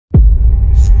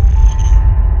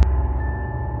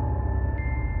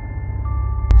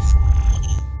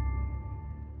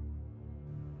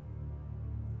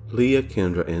Leah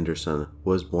Anderson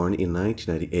was born in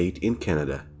 1998 in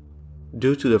Canada.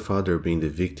 Due to the father being the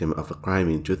victim of a crime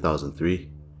in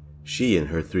 2003, she and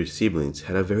her 3 siblings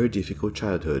had a very difficult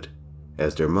childhood,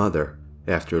 as their mother,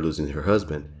 after losing her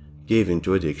husband, gave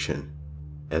into addiction.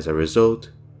 As a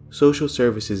result, social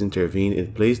services intervened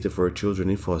and placed the 4 children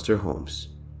in foster homes.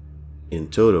 In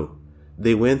total,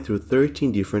 they went through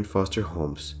 13 different foster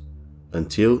homes,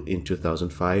 until in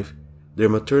 2005, their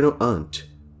maternal aunt,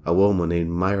 a woman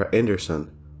named Myra Anderson,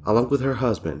 along with her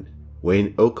husband,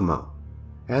 Wayne Okma,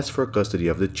 asked for custody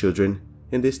of the children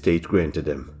and the state granted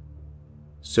them.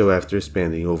 So after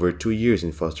spending over 2 years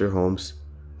in foster homes,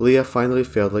 Leah finally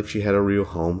felt like she had a real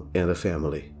home and a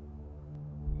family.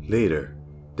 Later,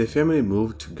 the family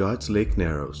moved to God's Lake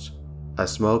Narrows, a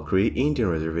small Cree Indian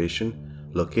reservation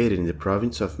located in the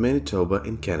province of Manitoba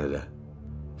in Canada.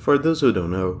 For those who don't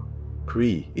know,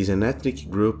 Cree is an ethnic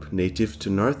group native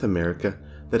to North America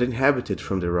that inhabited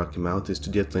from the Rocky Mountains to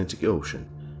the Atlantic Ocean,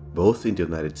 both in the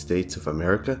United States of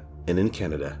America and in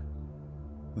Canada.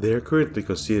 They are currently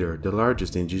considered the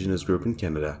largest indigenous group in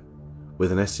Canada,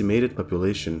 with an estimated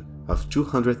population of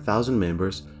 200,000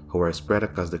 members who are spread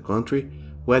across the country,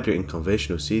 whether in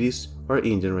conventional cities or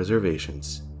Indian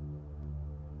reservations.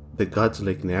 The God's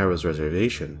Lake Narrows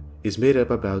Reservation is made up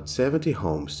of about 70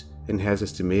 homes and has an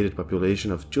estimated population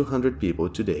of 200 people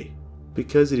today.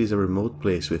 Because it is a remote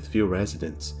place with few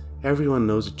residents, everyone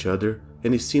knows each other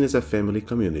and is seen as a family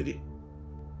community.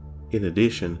 In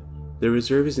addition, the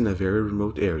reserve is in a very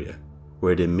remote area,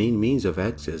 where the main means of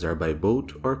access are by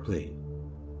boat or plane.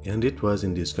 And it was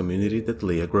in this community that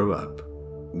Leah grew up,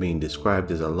 being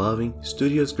described as a loving,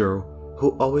 studious girl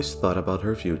who always thought about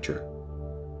her future.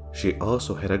 She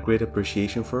also had a great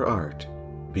appreciation for art,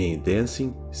 being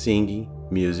dancing, singing,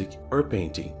 music, or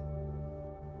painting.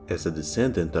 As a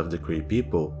descendant of the Cree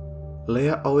people,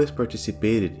 Leah always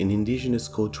participated in indigenous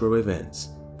cultural events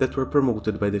that were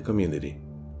promoted by the community.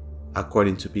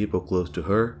 According to people close to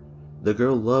her, the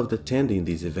girl loved attending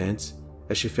these events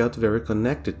as she felt very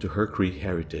connected to her Cree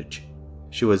heritage.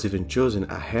 She was even chosen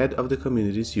ahead of the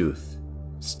community's youth.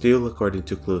 Still, according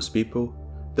to close people,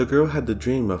 the girl had the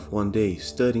dream of one day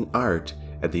studying art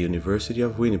at the University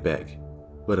of Winnipeg,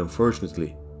 but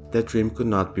unfortunately, that dream could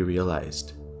not be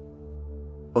realized.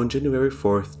 On January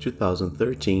 4th,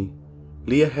 2013,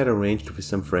 Leah had arranged with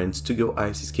some friends to go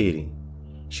ice skating.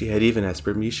 She had even asked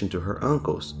permission to her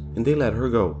uncles, and they let her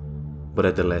go. But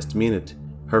at the last minute,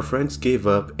 her friends gave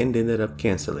up and ended up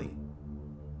canceling.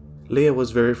 Leah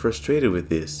was very frustrated with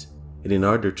this, and in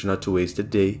order not to waste the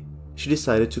day, she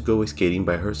decided to go skating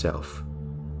by herself.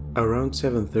 Around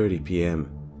 7:30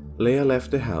 p.m., Leah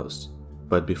left the house,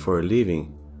 but before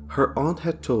leaving, her aunt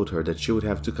had told her that she would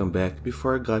have to come back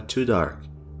before it got too dark,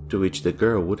 to which the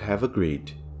girl would have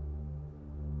agreed.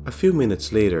 A few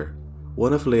minutes later,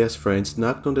 one of Leah's friends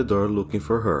knocked on the door looking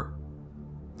for her.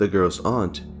 The girl's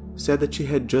aunt said that she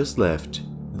had just left.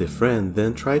 The friend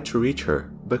then tried to reach her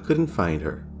but couldn't find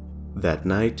her. That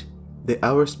night, the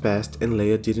hours passed and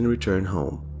Leah didn't return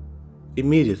home.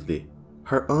 Immediately,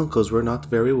 her uncles were not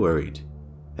very worried,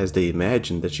 as they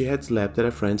imagined that she had slept at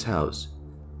a friend's house.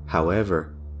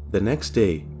 However, the next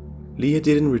day, Leah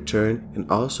didn't return and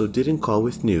also didn't call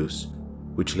with news,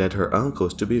 which led her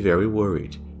uncles to be very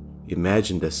worried,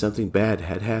 imagined that something bad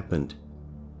had happened.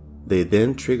 They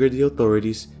then triggered the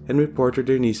authorities and reported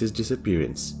their niece's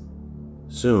disappearance.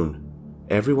 Soon,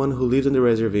 everyone who lived on the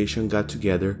reservation got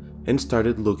together and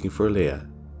started looking for Leah.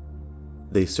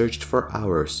 They searched for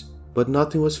hours, but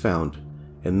nothing was found,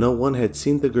 and no one had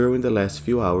seen the girl in the last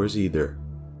few hours either.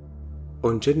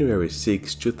 On January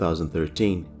 6,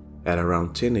 2013, at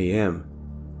around 10 a.m.,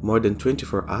 more than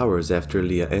 24 hours after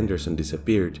Leah Anderson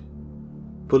disappeared,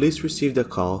 police received a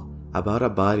call about a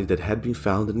body that had been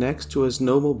found next to a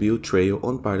snowmobile trail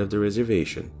on part of the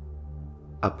reservation.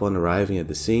 Upon arriving at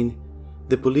the scene,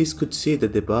 the police could see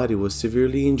that the body was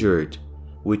severely injured,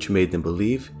 which made them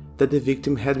believe that the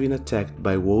victim had been attacked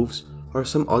by wolves or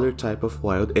some other type of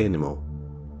wild animal.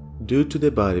 Due to the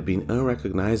body being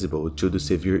unrecognizable due to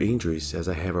severe injuries, as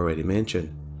I have already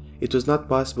mentioned, it was not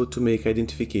possible to make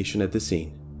identification at the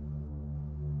scene.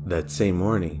 That same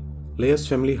morning, Leah's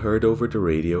family heard over the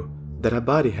radio that a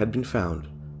body had been found,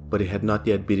 but it had not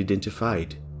yet been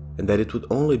identified, and that it would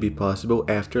only be possible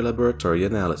after laboratory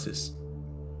analysis.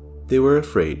 They were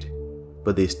afraid,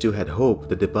 but they still had hope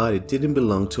that the body didn't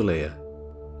belong to Leah.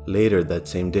 Later that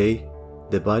same day,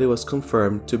 the body was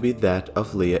confirmed to be that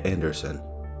of Leah Anderson.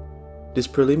 This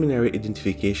preliminary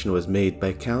identification was made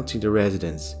by counting the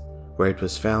residents, where it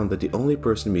was found that the only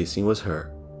person missing was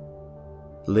her.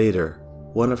 Later,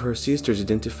 one of her sisters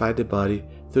identified the body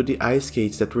through the ice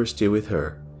skates that were still with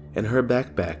her, and her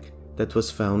backpack that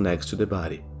was found next to the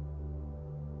body.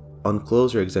 On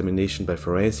closer examination by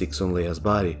forensics on Leah's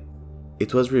body,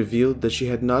 it was revealed that she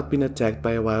had not been attacked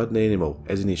by a wild animal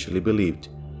as initially believed,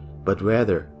 but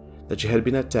rather that she had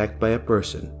been attacked by a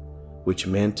person, which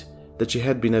meant that she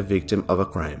had been a victim of a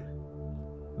crime.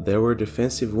 There were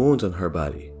defensive wounds on her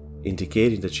body,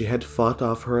 indicating that she had fought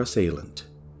off her assailant.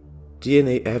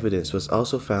 DNA evidence was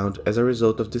also found as a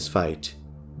result of this fight,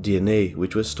 DNA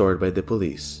which was stored by the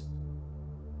police.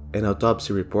 An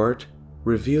autopsy report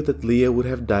revealed that Leah would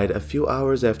have died a few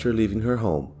hours after leaving her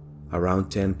home, around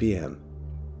 10 p.m.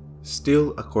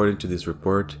 Still, according to this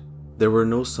report, there were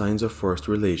no signs of forced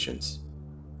relations.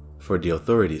 For the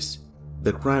authorities,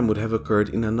 the crime would have occurred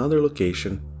in another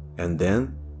location, and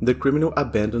then the criminal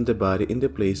abandoned the body in the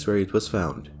place where it was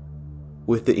found.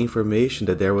 With the information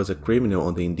that there was a criminal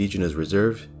on the indigenous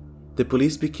reserve, the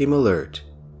police became alert,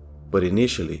 but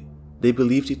initially they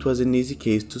believed it was an easy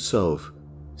case to solve,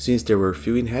 since there were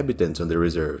few inhabitants on the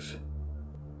reserve.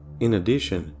 In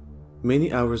addition,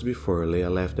 many hours before Leah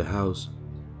left the house,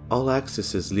 all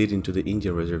accesses leading to the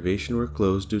Indian reservation were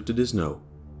closed due to the snow,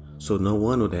 so no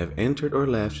one would have entered or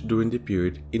left during the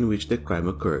period in which the crime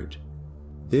occurred.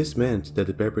 This meant that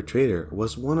the perpetrator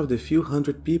was one of the few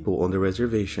hundred people on the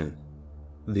reservation.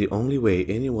 The only way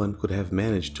anyone could have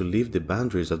managed to leave the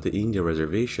boundaries of the Indian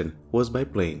reservation was by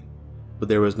plane, but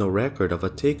there was no record of a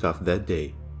takeoff that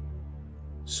day.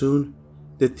 Soon,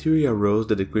 the theory arose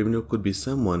that the criminal could be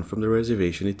someone from the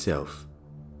reservation itself.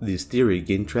 This theory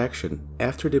gained traction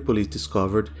after the police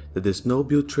discovered that the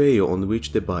snow-built trail on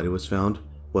which the body was found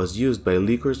was used by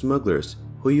liquor smugglers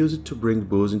who used it to bring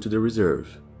booze into the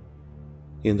reserve.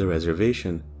 In the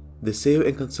reservation, the sale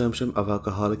and consumption of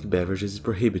alcoholic beverages is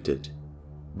prohibited.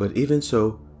 But even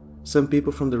so, some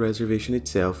people from the reservation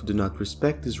itself do not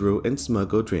respect this rule and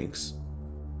smuggle drinks.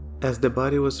 As the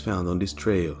body was found on this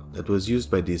trail that was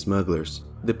used by these smugglers,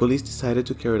 the police decided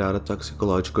to carry out a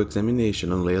toxicological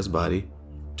examination on Leah's body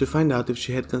to find out if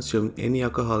she had consumed any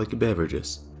alcoholic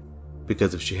beverages,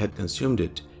 because if she had consumed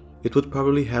it, it would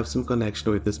probably have some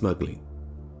connection with the smuggling.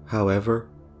 However,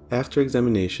 after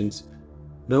examinations,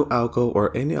 no alcohol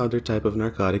or any other type of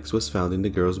narcotics was found in the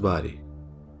girl's body.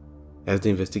 As the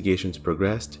investigations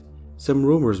progressed, some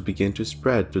rumors began to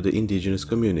spread to the indigenous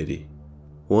community.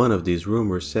 One of these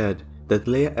rumors said that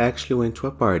Leah actually went to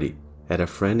a party at a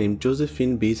friend named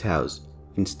Josephine B's house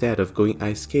instead of going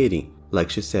ice skating like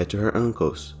she said to her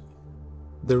uncles.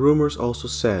 The rumors also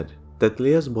said that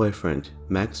Leah's boyfriend,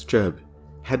 Max Chubb,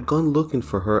 had gone looking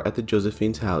for her at the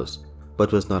Josephine's house,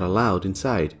 but was not allowed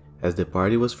inside as the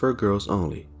party was for girls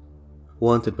only.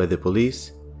 Wanted by the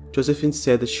police, Josephine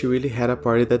said that she really had a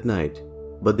party that night,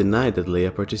 but denied that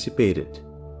Leah participated.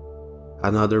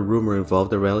 Another rumor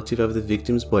involved a relative of the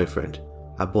victim's boyfriend,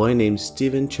 a boy named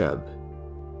Stephen Chubb.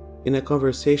 In a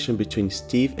conversation between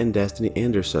Steve and Destiny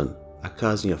Anderson, a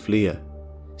cousin of Leah,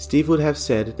 Steve would have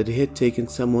said that he had taken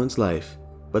someone's life,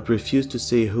 but refused to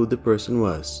say who the person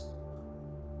was.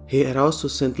 He had also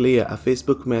sent Leah a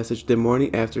Facebook message the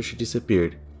morning after she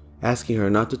disappeared, asking her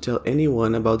not to tell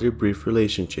anyone about their brief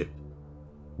relationship.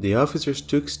 The officers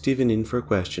took Stephen in for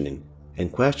questioning,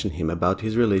 and questioned him about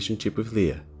his relationship with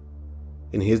Leah.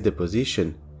 In his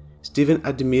deposition, Stephen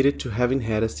admitted to having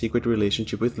had a secret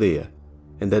relationship with Leah,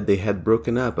 and that they had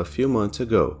broken up a few months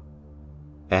ago.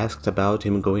 Asked about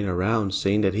him going around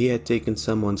saying that he had taken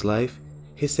someone's life,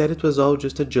 he said it was all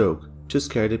just a joke to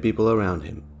scare the people around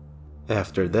him.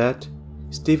 After that,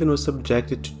 Stephen was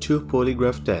subjected to 2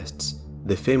 polygraph tests,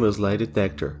 the famous lie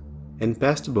detector, and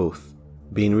passed both,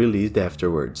 being released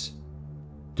afterwards.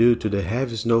 Due to the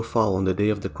heavy snowfall on the day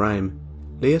of the crime,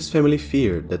 Leah's family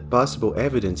feared that possible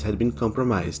evidence had been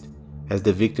compromised, as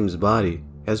the victim's body,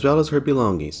 as well as her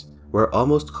belongings, were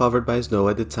almost covered by snow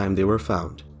at the time they were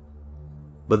found.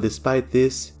 But despite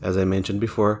this, as I mentioned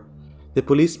before, the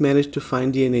police managed to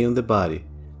find DNA on the body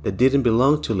that didn't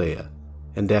belong to Leah,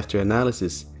 and after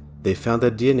analysis, they found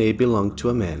that DNA belonged to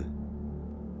a man.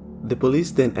 The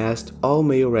police then asked all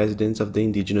male residents of the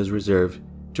indigenous reserve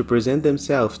to present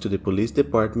themselves to the police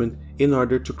department in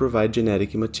order to provide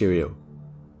genetic material.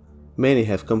 Many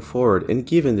have come forward and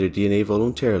given their DNA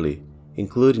voluntarily,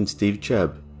 including Steve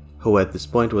Chubb, who at this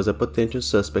point was a potential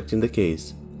suspect in the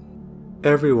case.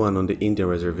 Everyone on the Indian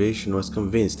reservation was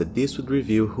convinced that this would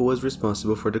reveal who was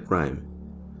responsible for the crime.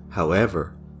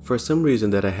 However, for some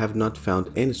reason that I have not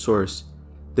found any source,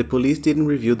 the police didn't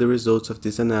reveal the results of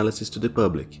this analysis to the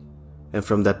public, and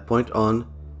from that point on,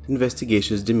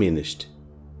 investigations diminished.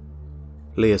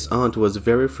 Leah's aunt was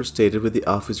very frustrated with the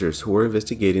officers who were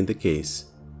investigating the case.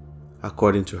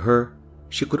 According to her,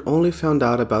 she could only find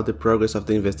out about the progress of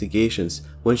the investigations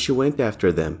when she went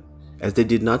after them, as they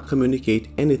did not communicate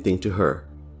anything to her.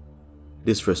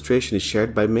 This frustration is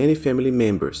shared by many family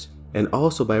members and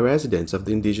also by residents of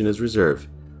the indigenous reserve,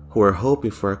 who are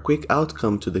hoping for a quick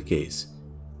outcome to the case.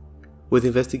 With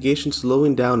investigations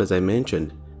slowing down, as I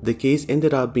mentioned, the case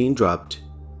ended up being dropped.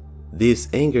 This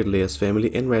angered Leah's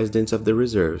family and residents of the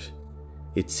reserve.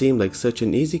 It seemed like such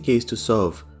an easy case to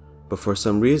solve, but for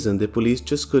some reason the police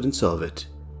just couldn't solve it.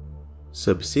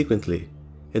 Subsequently,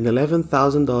 an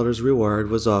 $11,000 reward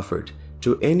was offered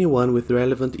to anyone with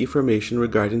relevant information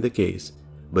regarding the case,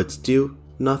 but still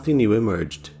nothing new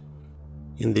emerged.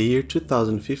 In the year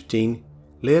 2015,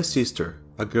 Leah's sister,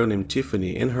 a girl named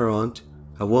Tiffany, and her aunt,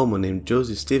 a woman named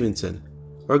Josie Stevenson,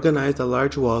 organized a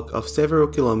large walk of several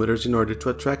kilometers in order to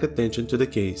attract attention to the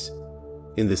case.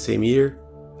 In the same year,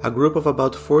 a group of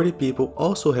about 40 people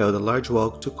also held a large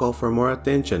walk to call for more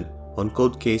attention on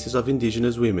cold cases of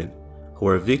indigenous women who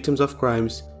were victims of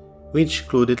crimes, which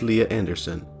included Leah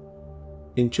Anderson.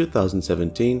 In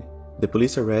 2017, the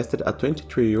police arrested a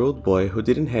 23-year-old boy who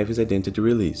didn't have his identity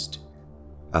released.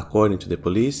 According to the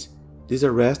police, this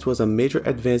arrest was a major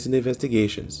advance in the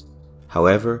investigations.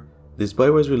 However, this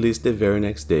boy was released the very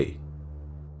next day.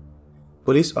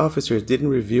 Police officers didn't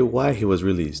reveal why he was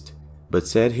released, but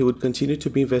said he would continue to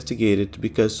be investigated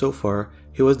because so far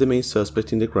he was the main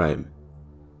suspect in the crime.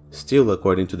 Still,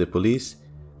 according to the police,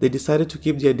 they decided to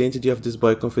keep the identity of this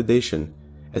boy confidential,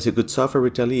 as he could suffer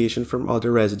retaliation from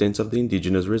other residents of the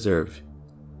indigenous reserve.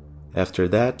 After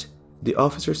that, the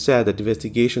officers said that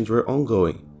investigations were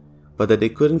ongoing, but that they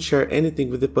couldn't share anything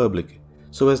with the public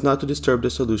so as not to disturb the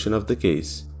solution of the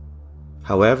case.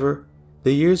 However,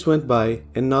 the years went by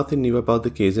and nothing new about the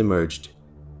case emerged.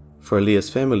 For Leah's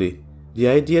family, the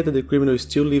idea that the criminal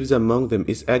still lives among them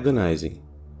is agonizing.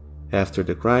 After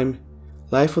the crime,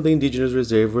 life on the indigenous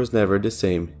reserve was never the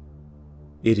same.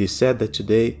 It is said that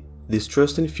today,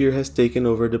 distrust and fear has taken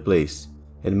over the place,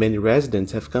 and many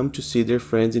residents have come to see their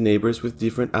friends and neighbors with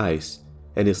different eyes,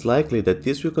 and it's likely that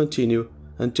this will continue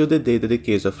until the day that the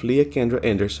case of Leah Kendra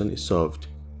Anderson is solved.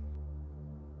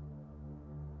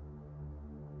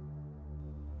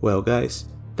 Well guys,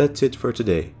 that's it for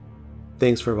today.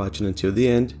 Thanks for watching until the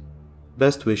end,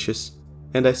 best wishes,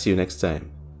 and I see you next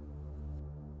time.